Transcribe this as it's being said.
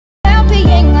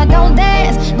I don't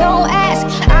dance, don't ask,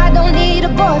 I don't need a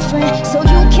boyfriend. So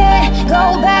you can't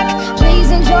go back, please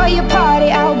enjoy your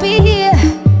party. I'll be here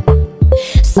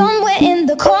somewhere in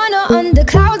the corner under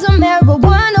clouds of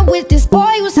marijuana with this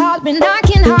boy who's hollering I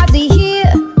can hardly hear.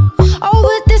 Oh,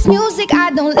 with this music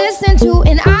I don't listen to,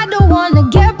 and I don't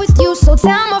wanna get with you, so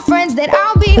tell my friends that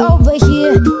I'll be over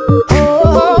here.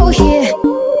 Oh, here,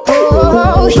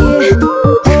 oh, here,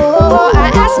 oh,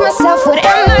 I ask myself, what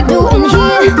am I doing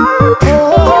here?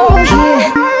 Oh,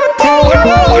 here, oh,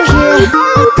 here.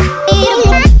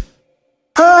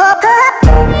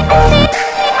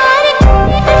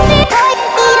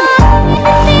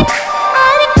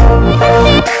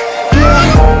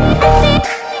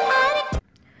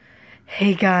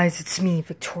 Hey guys, it's me,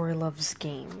 Victoria Loves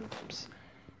Games,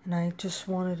 and I just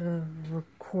wanted to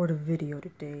record a video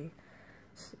today.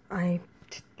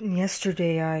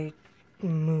 Yesterday I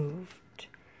moved,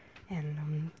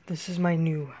 and this is my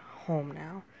new home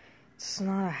now. It's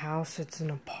not a house, it's an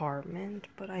apartment,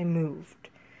 but I moved.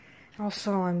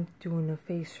 Also, I'm doing a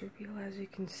face reveal. As you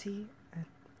can see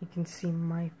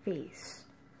my face.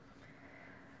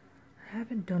 I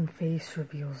haven't done face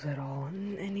reveals at all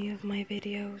in any of my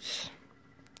videos.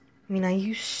 I mean, I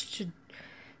used to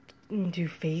do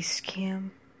face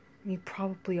cam. You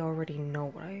probably already know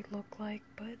what I look like,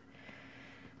 but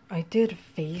I did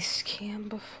face cam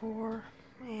before,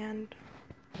 and,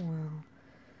 well,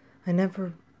 I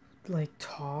never,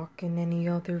 talk in any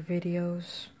other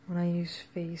videos when I use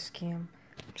face cam.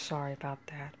 I'm sorry about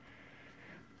that.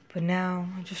 But now,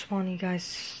 I just want you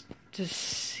guys to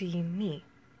see me.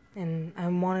 And I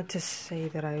wanted to say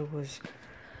that I was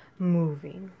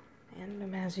moving.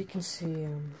 And as you can see,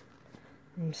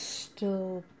 I'm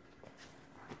still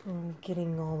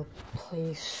getting all the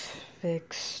place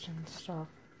fixed and stuff.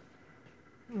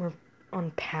 We're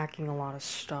unpacking a lot of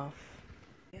stuff.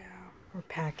 Yeah, we're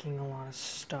packing a lot of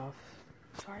stuff.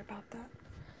 Sorry about that.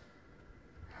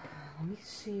 Let me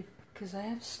see, because I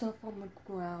have stuff on the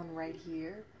ground right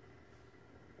here.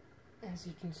 As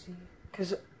you can see.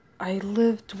 Because I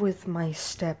lived with my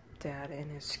stepdad and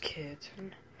his kids,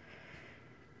 and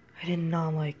I did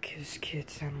not like his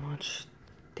kids that much.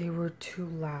 They were too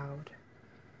loud,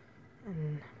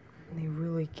 and they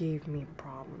really gave me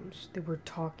problems. They were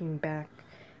talking back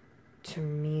to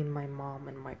me and my mom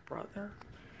and my brother.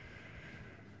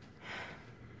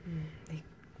 They've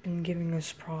been giving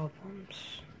us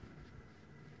problems.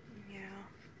 Yeah.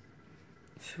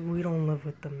 So we don't live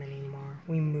with them anymore.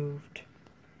 We moved.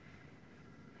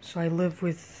 So I live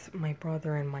with my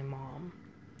brother and my mom.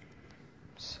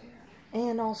 So yeah.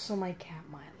 And also my cat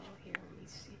Milo here, let me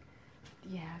see.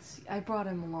 Yeah, see, I brought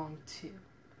him along too.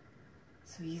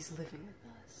 So he's living with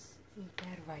us. Ain't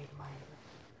that right,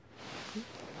 Milo?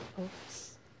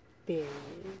 Oops. There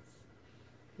he is.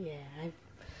 Yeah,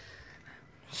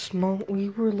 we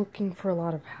were looking for a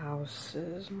lot of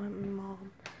houses, my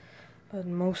mom. But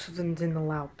most of them didn't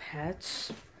allow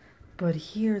pets. But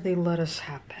here they let us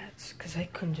have pets, because I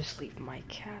couldn't just leave my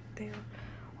cat there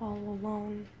all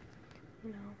alone,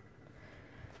 you know.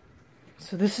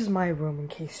 So this is my room, in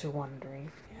case you're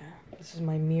wondering. Yeah, this is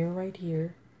my mirror right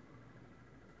here.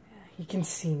 Yeah, you can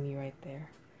see me right there.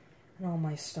 And all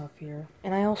my stuff here.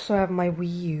 And I also have my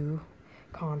Wii U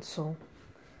console.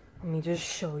 Let me just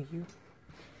show you.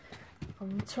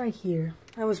 It's right here.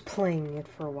 I was playing it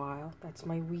for a while. That's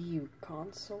my Wii U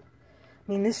console.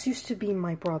 I mean, this used to be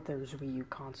my brother's Wii U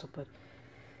console, but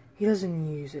he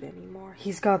doesn't use it anymore.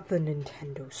 He's got the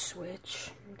Nintendo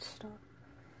Switch and stuff.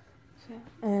 So,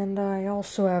 and I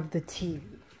also have the TV.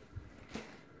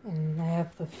 And I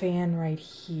have the fan right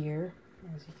here,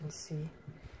 as you can see.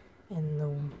 And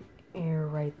the air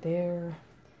right there.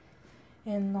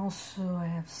 And also I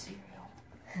have cereal.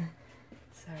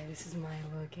 Sorry, this is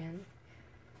Milo again.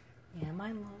 Yeah,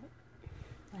 Milo.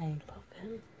 I love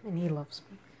him, and he loves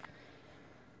me.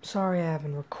 Sorry I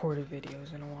haven't recorded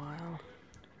videos in a while.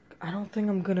 I don't think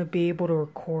I'm gonna be able to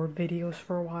record videos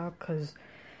for a while because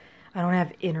I don't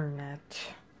have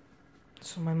internet.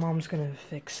 So my mom's gonna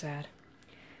fix that.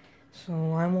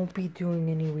 So I won't be doing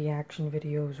any reaction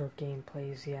videos or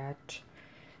gameplays yet.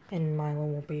 And Milo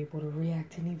won't be able to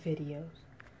react to any videos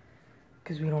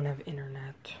because we don't have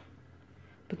internet.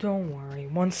 But don't worry,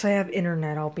 once I have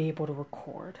internet I'll be able to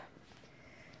record.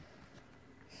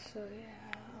 So yeah.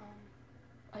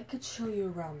 I could show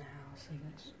you around the house, I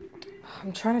guess.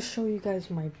 I'm trying to show you guys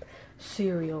my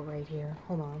cereal right here.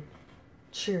 Hold on.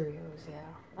 Cheerios,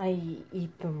 yeah. I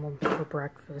eat them for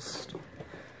breakfast.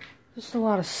 Just a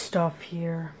lot of stuff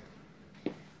here.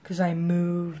 Because I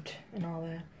moved and all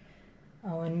that.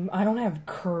 Oh, and I don't have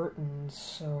curtains,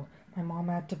 so my mom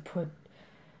had to put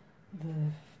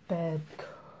the bed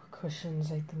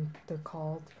cushions, I think they're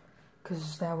called.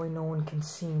 Because that way no one can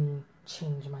see me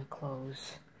change my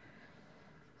clothes.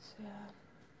 So yeah,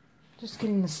 just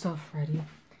getting the stuff ready.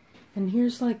 And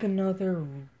here's like another,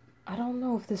 I don't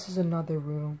know if this is another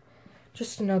room.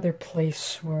 Just another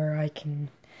place where I can,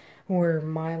 where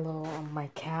Milo, my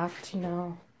cat, you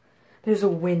know. There's a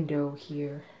window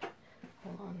here.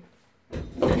 Hold on.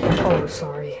 Oh,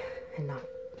 sorry. I not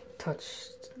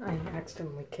touched, I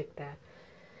accidentally kicked that.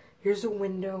 Here's a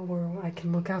window where I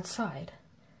can look outside.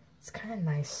 It's kind of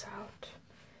nice out.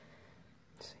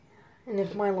 So, yeah. And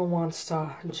if Milo wants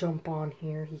to jump on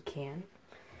here, he can.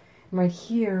 And right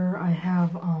here, I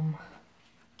have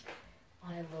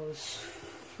Milo's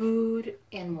food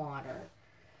and water.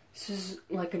 This is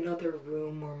like another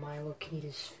room where Milo can eat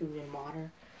his food and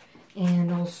water.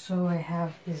 And also, I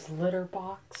have his litter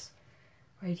box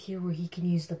right here where he can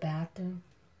use the bathroom.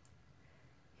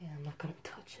 Yeah, I'm not gonna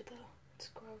touch it though. It's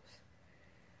gross.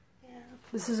 Yeah,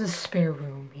 this is a spare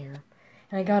room here.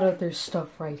 And I got other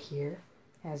stuff right here.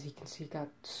 As you can see, got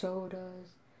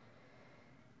sodas.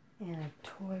 And a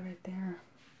toy right there.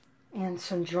 And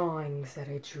some drawings that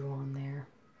I drew on there.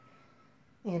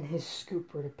 And his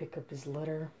scooper to pick up his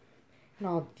litter.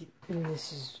 And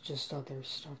this is just other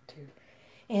stuff too.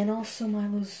 And also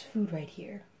Milo's food right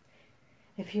here.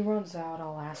 If he runs out,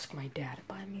 I'll ask my dad to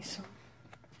buy me some.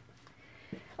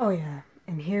 Oh yeah,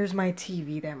 and here's my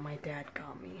TV that my dad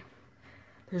got me.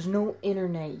 There's no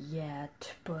internet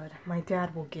yet, but my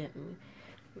dad will get me.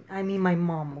 I mean, my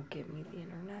mom will get me the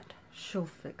internet. She'll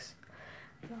fix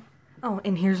it. Oh,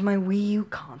 and here's my Wii U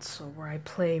console where I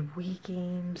play Wii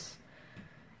games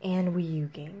and Wii U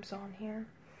games on here.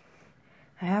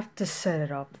 I have to set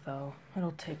it up though.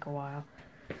 It'll take a while.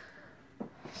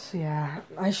 So yeah,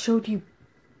 I showed you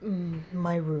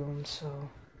my room, so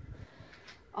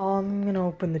I'm gonna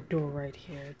open the door right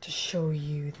here to show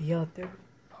you the other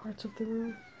parts of the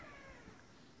room.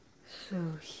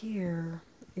 So here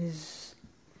is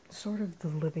sort of the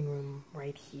living room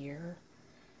right here.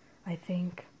 I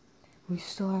think we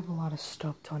still have a lot of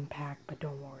stuff to unpack, but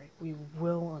don't worry, we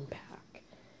will unpack.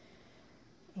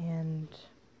 And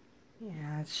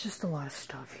yeah, it's just a lot of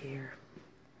stuff here.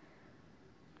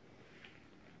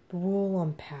 But we'll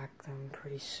unpack them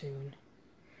pretty soon.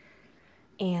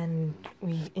 And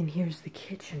here's the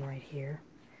kitchen right here.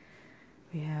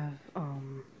 We have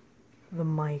the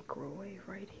microwave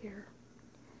right here.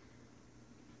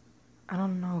 I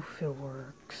don't know if it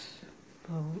works,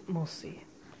 but we'll see.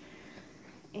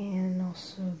 And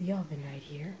also the oven right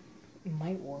here. It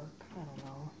might work, I don't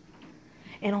know.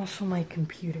 And also my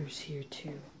computer's here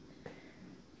too.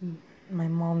 My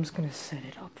mom's gonna set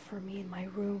it up for me in my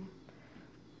room.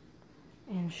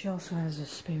 And she also has a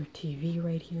spare TV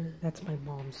right here. That's my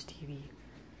mom's TV.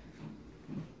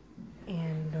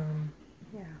 And,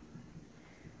 yeah.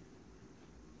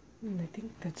 And I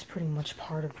think that's pretty much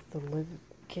part of the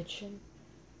kitchen.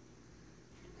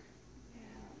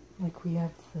 Yeah. Like, we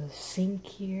have the sink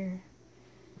here.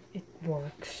 It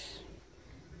works.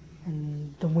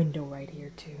 And the window right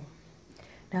here, too.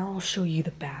 Now I'll show you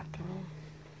the bathroom.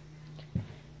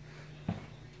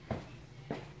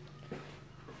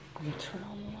 Let me turn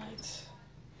on the lights.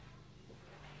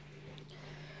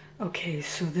 Okay,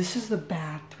 so this is the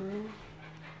bathroom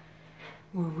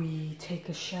where we take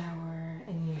a shower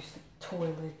and use the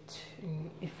toilet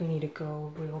if we need to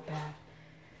go real bad.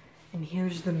 And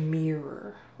here's the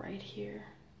mirror right here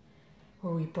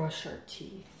where we brush our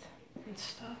teeth and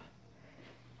stuff.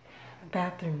 The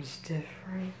bathroom's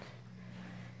different.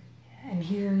 And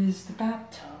here is the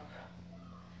bathtub.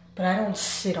 But I don't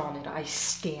sit on it, I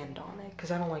stand on it, because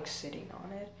I don't like sitting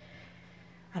on it.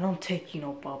 I don't take,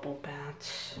 bubble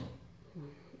baths.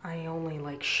 I only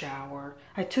like shower.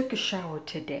 I took a shower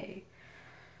today.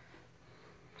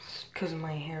 Because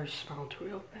my hair smelled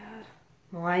real bad.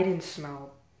 Well, I didn't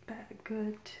smell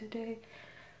good today.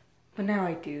 But now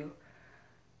I do.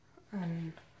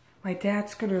 And my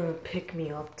dad's gonna pick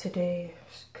me up today,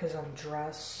 because I'm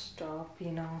dressed up,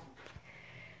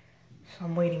 So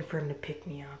I'm waiting for him to pick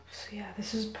me up. So yeah,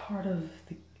 this is part of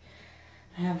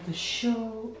I have the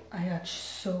show. I got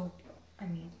soap.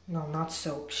 No, not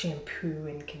soap. Shampoo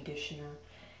and conditioner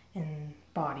and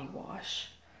body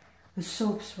wash. The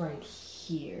soap's right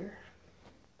here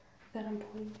that I'm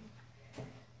putting.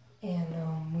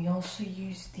 And we also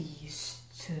use these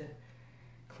to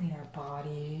clean our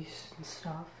bodies and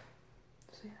stuff.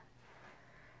 So yeah,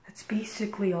 that's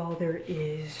basically all there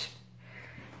is.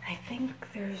 I think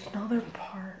there's another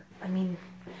part.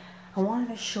 I wanted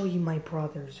to show you my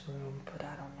brother's room, but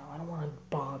I don't know. I don't want to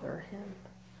bother him.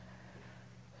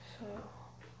 So,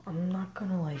 I'm not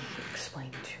gonna,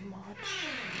 explain too much.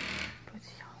 But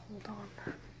yeah, hold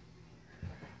on.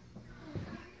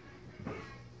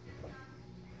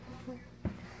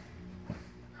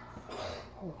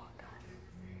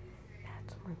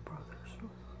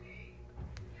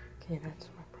 Yeah, that's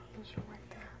my brother's room right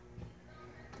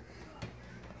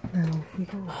there. Now, if we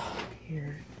go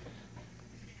here.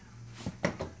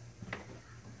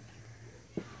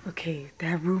 Okay,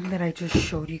 that room that I just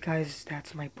showed you guys,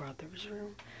 that's my brother's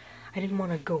room. I didn't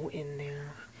want to go in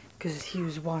there because he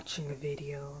was watching a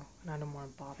video and I don't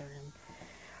want to bother him.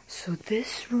 So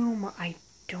this room, I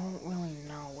don't really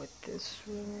know what this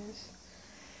room is.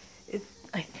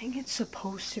 I think it's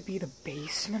supposed to be the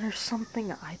basement or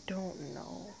something. I don't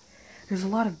know. There's a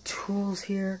lot of tools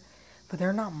here, but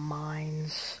they're not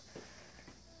mines.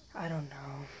 I don't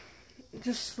know.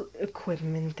 Just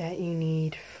equipment that you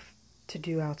need to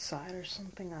do outside or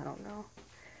something. I don't know.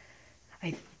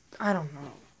 I don't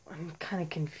know. I'm kind of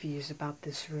confused about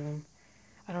this room.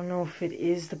 I don't know if it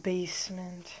is the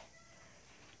basement,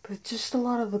 but just a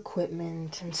lot of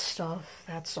equipment and stuff.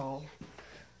 That's all.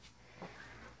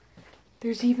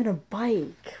 There's even a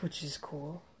bike, which is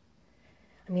cool.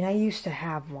 I mean, I used to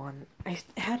have one. I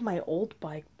had my old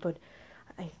bike, but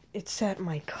it's at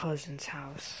my cousin's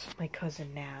house. My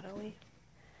cousin Natalie.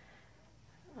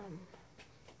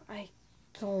 I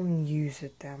don't use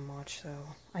it that much,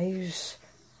 though. I use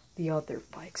the other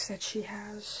bikes that she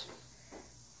has.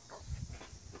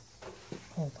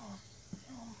 Hold on.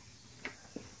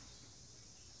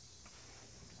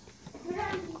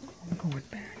 I'm going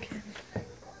back in.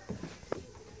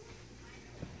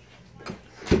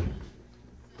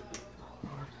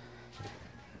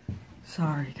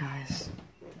 Sorry, guys.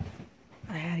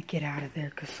 I had to get out of there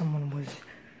because someone was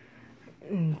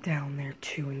down there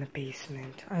too in the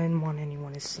basement. I didn't want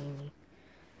anyone to see me.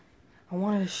 I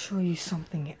wanted to show you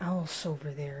something else over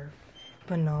there,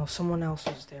 but no, someone else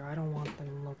was there. I don't want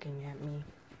them looking at me.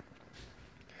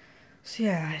 So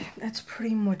yeah, that's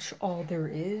pretty much all there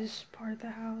is part of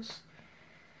the house.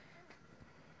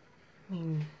 I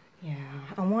mean, yeah,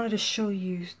 I wanted to show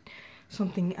you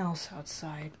something else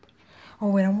outside. Oh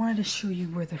wait, I wanted to show you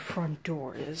where the front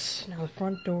door is. Now the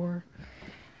front door,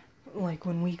 like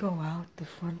when we go out, the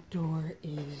front door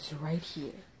is right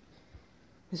here.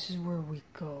 This is where we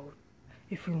go.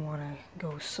 If we want to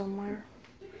go somewhere,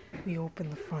 we open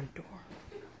the front door.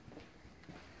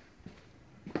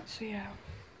 So yeah,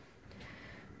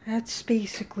 that's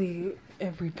basically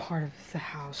every part of the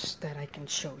house that I can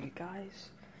show you guys.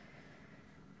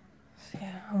 So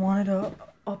yeah, I wanted to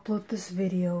upload this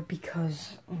video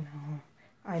because, you know,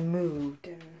 I moved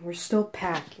and we're still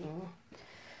packing.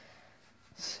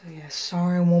 So yeah,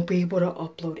 sorry I won't be able to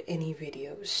upload any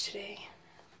videos today.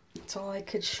 That's all I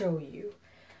could show you.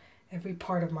 Every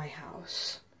part of my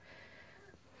house.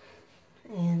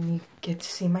 And you get to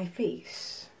see my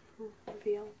face.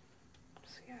 Reveal.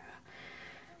 So yeah.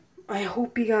 I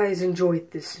hope you guys enjoyed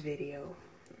this video.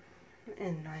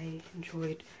 And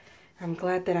I'm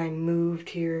glad that I moved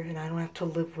here and I don't have to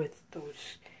live with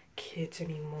those kids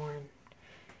anymore and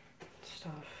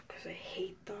stuff, because I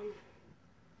hate them.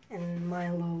 And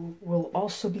Milo will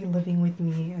also be living with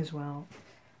me as well.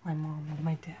 My mom and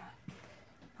my dad.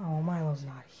 Oh, Milo's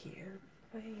not here,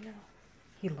 but you know,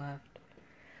 he left.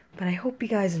 But I hope you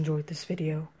guys enjoyed this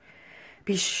video.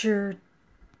 Be sure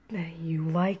that you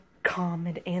like,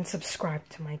 comment, and subscribe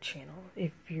to my channel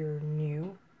if you're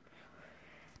new.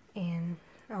 And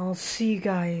I'll see you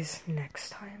guys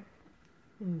next time.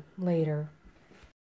 Later.